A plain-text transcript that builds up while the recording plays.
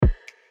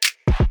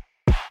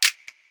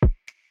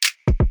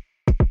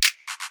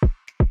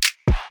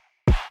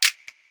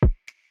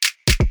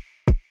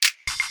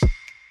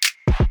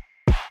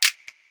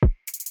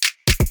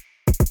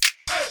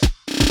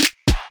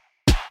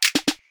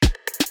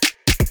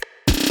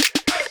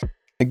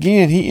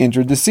Again he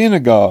entered the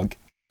synagogue,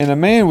 and a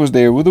man was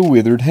there with a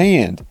withered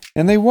hand,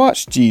 and they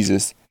watched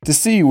Jesus to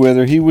see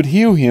whether he would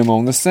heal him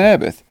on the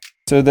Sabbath,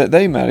 so that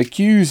they might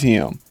accuse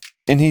him.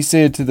 And he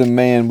said to the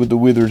man with the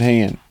withered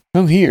hand,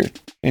 Come here.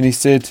 And he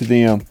said to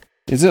them,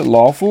 Is it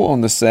lawful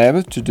on the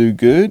Sabbath to do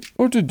good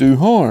or to do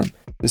harm,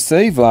 to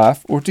save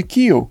life or to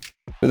kill?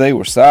 But they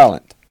were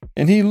silent.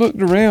 And he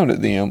looked around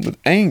at them with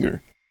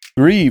anger,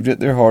 grieved at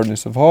their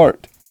hardness of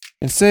heart,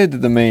 and said to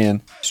the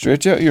man,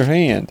 Stretch out your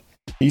hand.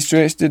 He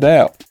stretched it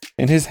out,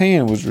 and his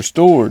hand was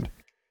restored.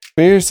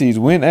 Pharisees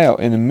went out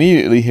and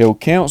immediately held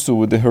counsel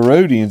with the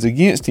Herodians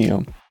against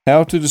him,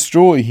 how to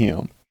destroy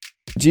him.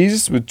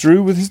 Jesus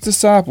withdrew with his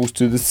disciples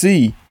to the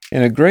sea,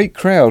 and a great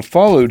crowd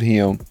followed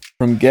him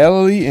from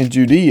Galilee and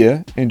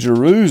Judea and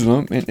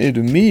Jerusalem and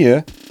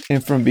Idumea,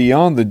 and from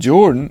beyond the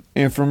Jordan,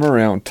 and from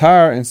around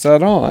Tyre and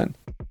Sidon.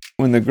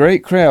 When the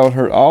great crowd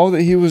heard all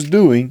that he was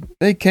doing,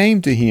 they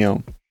came to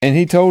him, and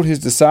he told his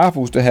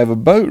disciples to have a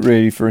boat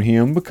ready for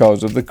him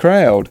because of the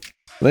crowd,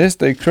 lest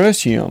they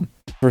crush him.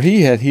 For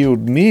he had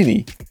healed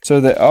many, so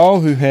that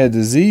all who had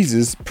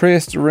diseases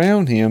pressed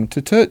around him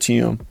to touch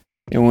him.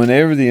 And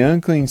whenever the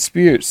unclean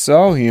spirits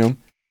saw him,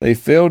 they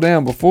fell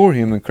down before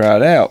him and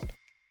cried out,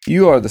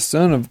 You are the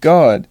Son of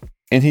God.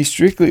 And he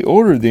strictly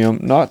ordered them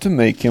not to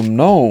make him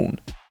known.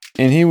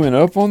 And he went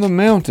up on the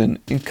mountain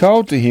and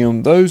called to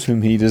him those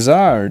whom he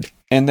desired,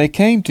 and they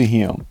came to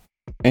him.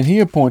 And he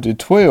appointed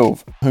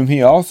 12, whom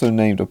he also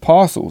named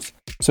apostles,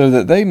 so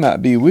that they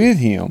might be with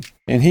him,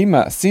 and he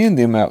might send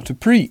them out to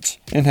preach,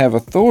 and have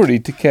authority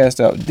to cast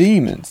out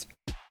demons.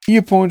 He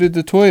appointed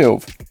the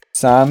 12,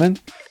 Simon,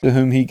 to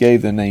whom he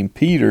gave the name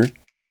Peter,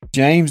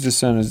 James the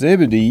son of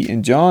Zebedee,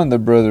 and John the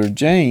brother of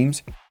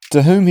James,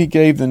 to whom he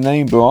gave the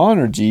name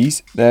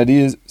Boanerges, that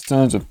is,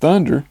 sons of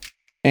thunder,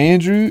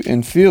 Andrew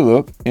and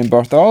Philip and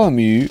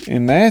Bartholomew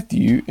and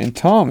Matthew and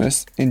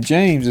Thomas and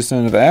James the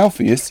son of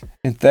Alphaeus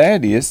and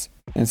Thaddeus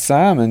and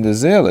Simon the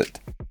Zealot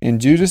and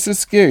Judas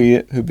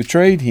Iscariot who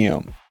betrayed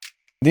him.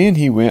 Then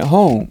he went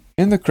home,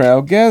 and the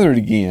crowd gathered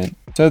again,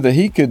 so that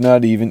he could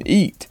not even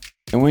eat.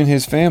 And when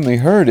his family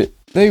heard it,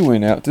 they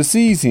went out to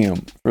seize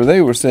him, for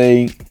they were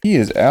saying, He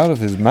is out of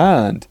his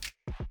mind.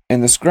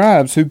 And the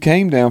scribes who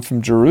came down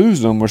from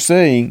Jerusalem were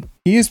saying,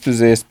 He is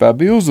possessed by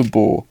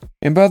Beelzebul,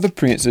 and by the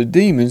prince of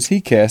demons he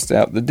cast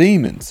out the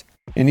demons.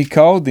 And he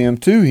called them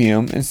to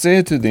him, and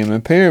said to them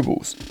in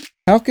parables,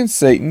 How can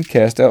Satan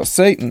cast out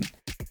Satan?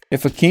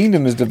 If a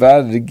kingdom is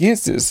divided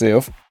against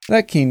itself,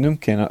 that kingdom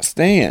cannot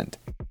stand.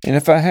 And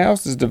if a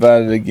house is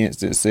divided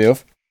against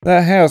itself,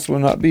 that house will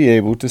not be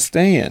able to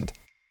stand.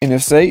 And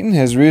if Satan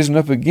has risen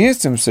up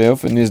against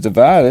himself and is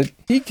divided,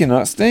 he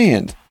cannot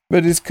stand,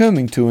 but is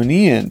coming to an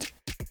end.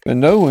 But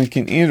no one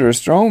can enter a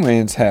strong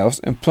man's house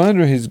and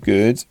plunder his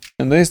goods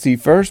unless he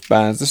first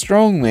binds the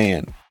strong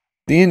man.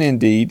 Then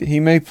indeed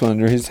he may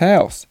plunder his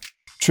house.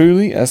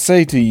 Truly I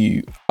say to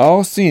you,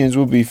 all sins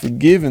will be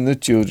forgiven the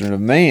children of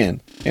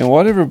man, and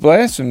whatever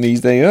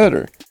blasphemies they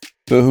utter.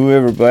 But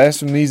whoever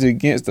blasphemies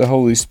against the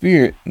Holy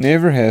Spirit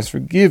never has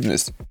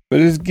forgiveness, but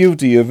is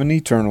guilty of an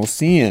eternal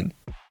sin.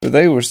 For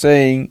they were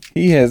saying,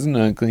 He has an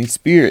unclean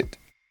spirit.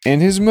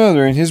 And his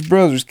mother and his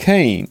brothers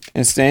came,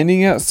 and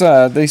standing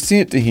outside they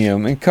sent to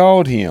him and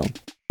called him.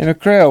 And a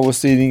crowd was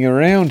sitting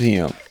around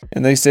him.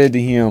 And they said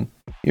to him,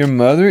 Your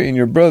mother and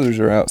your brothers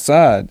are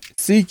outside,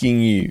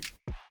 seeking you.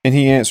 And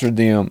he answered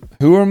them,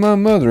 Who are my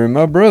mother and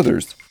my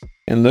brothers?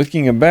 And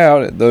looking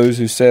about at those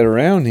who sat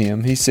around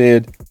him, he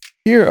said,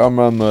 Here are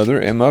my mother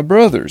and my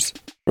brothers.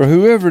 For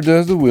whoever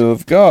does the will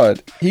of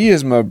God, he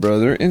is my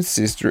brother and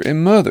sister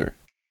and mother.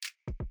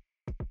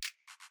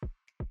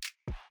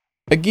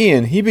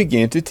 Again he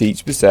began to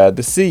teach beside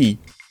the sea,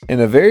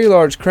 and a very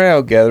large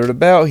crowd gathered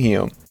about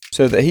him,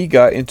 so that he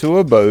got into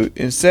a boat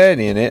and sat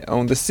in it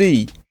on the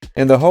sea,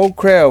 and the whole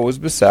crowd was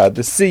beside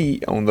the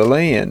sea on the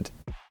land.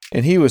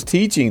 And he was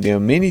teaching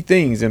them many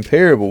things in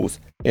parables,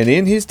 and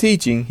in his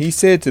teaching he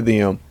said to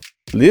them,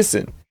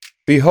 Listen,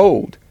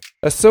 behold,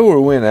 a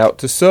sower went out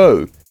to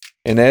sow,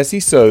 and as he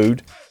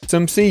sowed,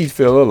 some seed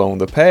fell along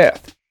the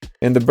path,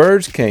 and the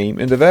birds came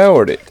and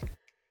devoured it.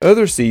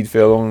 Other seed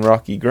fell on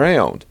rocky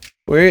ground,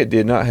 where it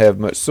did not have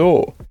much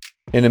soil,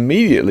 and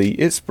immediately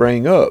it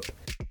sprang up,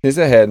 since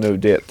it had no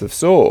depth of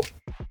soil.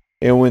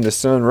 And when the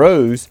sun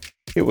rose,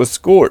 it was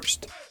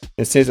scorched,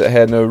 and since it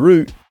had no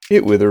root,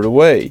 it withered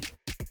away.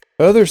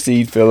 Other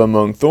seed fell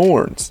among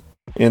thorns,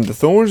 and the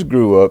thorns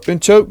grew up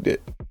and choked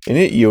it, and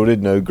it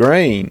yielded no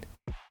grain.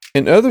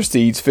 And other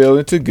seeds fell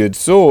into good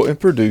soil and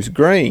produced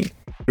grain,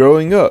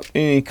 growing up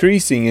and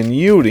increasing and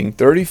yielding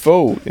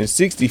 30-fold and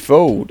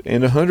 60-fold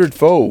and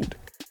 100-fold.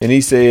 And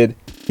he said,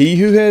 He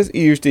who has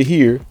ears to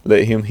hear,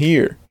 let him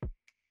hear.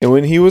 And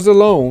when he was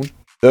alone,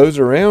 those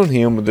around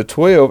him with the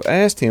 12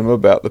 asked him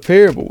about the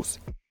parables.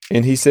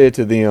 And he said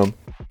to them,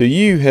 To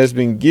you has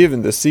been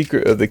given the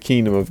secret of the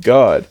kingdom of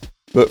God,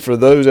 but for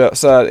those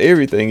outside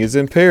everything is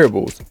in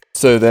parables,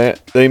 so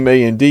that they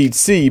may indeed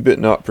see but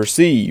not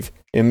perceive,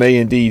 and may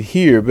indeed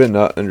hear but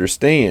not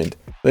understand,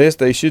 lest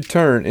they should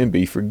turn and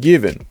be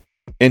forgiven.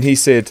 And he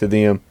said to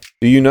them,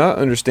 Do you not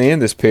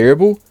understand this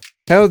parable?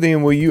 How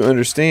then will you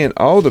understand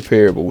all the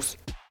parables?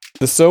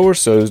 The sower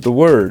sows the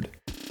word,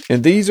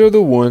 and these are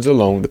the ones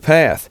along the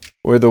path,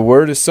 where the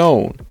word is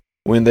sown.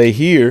 When they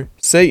hear,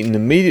 Satan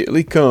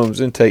immediately comes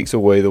and takes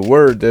away the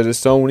word that is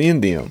sown in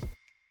them.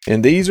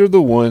 And these are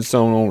the ones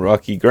sown on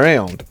rocky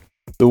ground,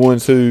 the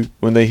ones who,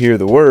 when they hear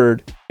the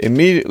word,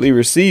 immediately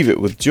receive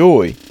it with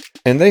joy,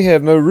 and they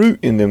have no root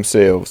in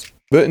themselves,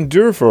 but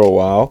endure for a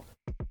while.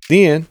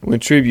 Then, when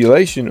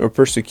tribulation or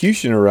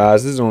persecution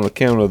arises on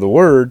account of the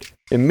word,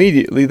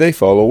 immediately they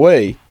fall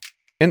away.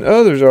 And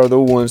others are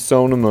the ones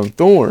sown among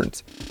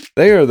thorns.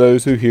 They are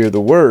those who hear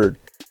the word,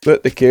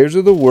 but the cares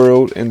of the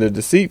world and the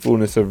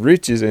deceitfulness of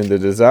riches and the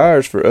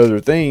desires for other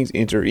things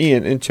enter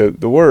in and choke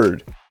the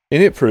word,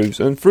 and it proves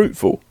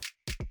unfruitful.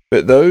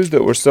 But those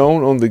that were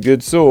sown on the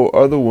good soil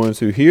are the ones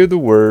who hear the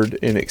word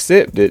and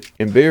accept it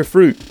and bear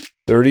fruit,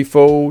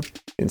 30-fold,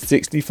 and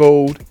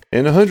 60-fold,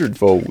 and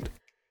 100-fold.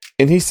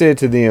 And he said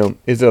to them,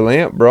 Is a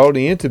lamp brought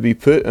in to be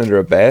put under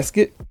a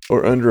basket,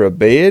 or under a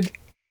bed,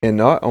 and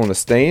not on a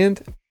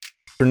stand?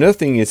 For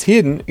nothing is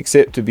hidden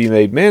except to be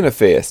made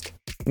manifest,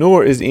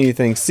 nor is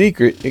anything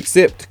secret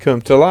except to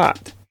come to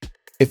light.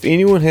 If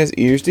anyone has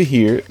ears to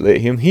hear,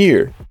 let him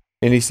hear.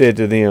 And he said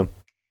to them,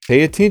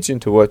 Pay attention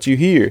to what you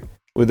hear.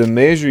 With the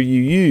measure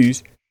you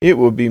use, it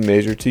will be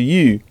measured to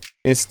you,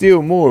 and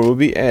still more will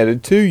be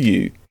added to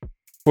you.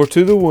 For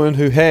to the one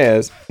who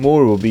has,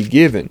 more will be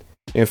given,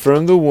 and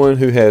from the one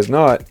who has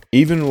not,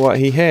 even what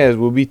he has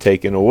will be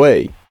taken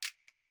away.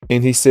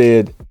 And he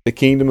said, The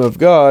kingdom of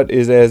God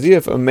is as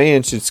if a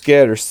man should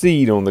scatter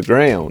seed on the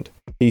ground.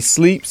 He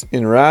sleeps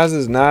and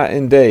rises night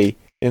and day,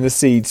 and the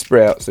seed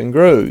sprouts and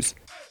grows.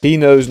 He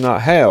knows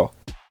not how.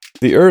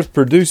 The earth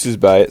produces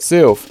by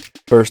itself,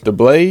 first the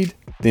blade,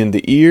 then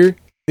the ear,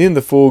 then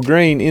the full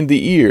grain in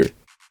the ear.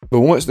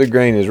 But once the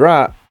grain is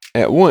ripe,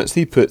 at once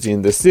he puts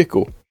in the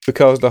sickle,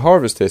 because the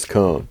harvest has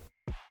come.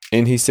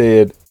 And he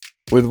said,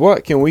 With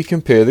what can we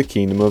compare the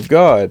kingdom of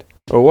God?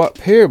 Or what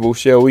parable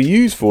shall we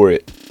use for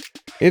it?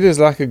 It is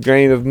like a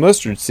grain of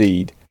mustard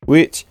seed,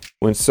 which,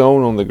 when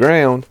sown on the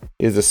ground,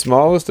 is the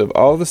smallest of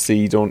all the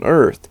seeds on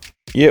earth.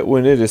 Yet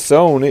when it is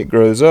sown, it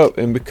grows up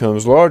and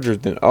becomes larger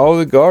than all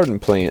the garden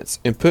plants,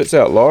 and puts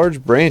out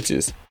large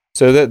branches,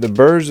 so that the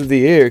birds of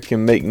the air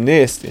can make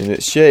nests in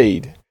its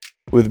shade.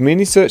 With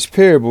many such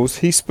parables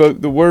he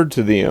spoke the word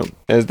to them,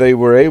 as they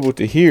were able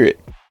to hear it.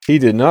 He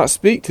did not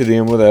speak to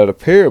them without a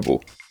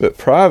parable, but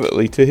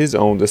privately to his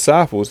own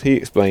disciples he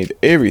explained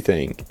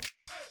everything.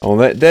 On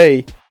that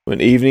day, when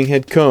evening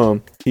had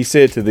come, he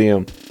said to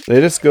them,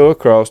 Let us go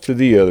across to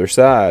the other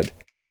side.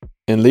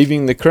 And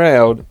leaving the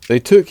crowd, they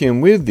took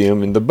him with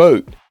them in the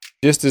boat,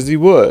 just as he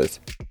was,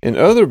 and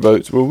other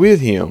boats were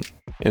with him.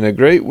 And a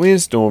great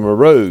windstorm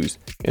arose,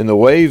 and the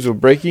waves were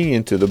breaking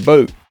into the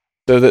boat,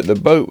 so that the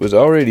boat was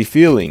already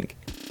filling.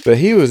 But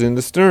he was in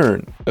the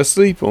stern,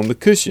 asleep on the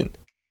cushion.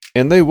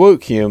 And they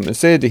woke him and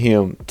said to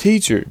him,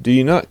 Teacher, do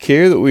you not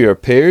care that we are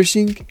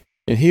perishing?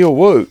 And he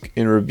awoke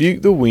and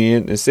rebuked the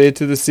wind and said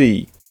to the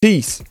sea,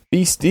 Peace,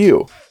 be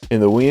still.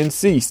 And the wind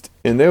ceased,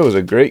 and there was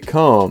a great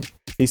calm.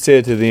 He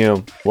said to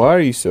them, Why are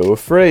you so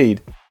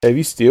afraid? Have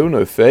you still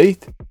no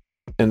faith?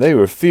 And they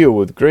were filled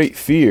with great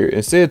fear,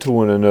 and said to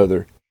one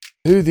another,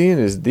 Who then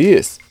is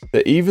this,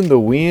 that even the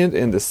wind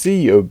and the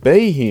sea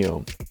obey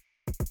him?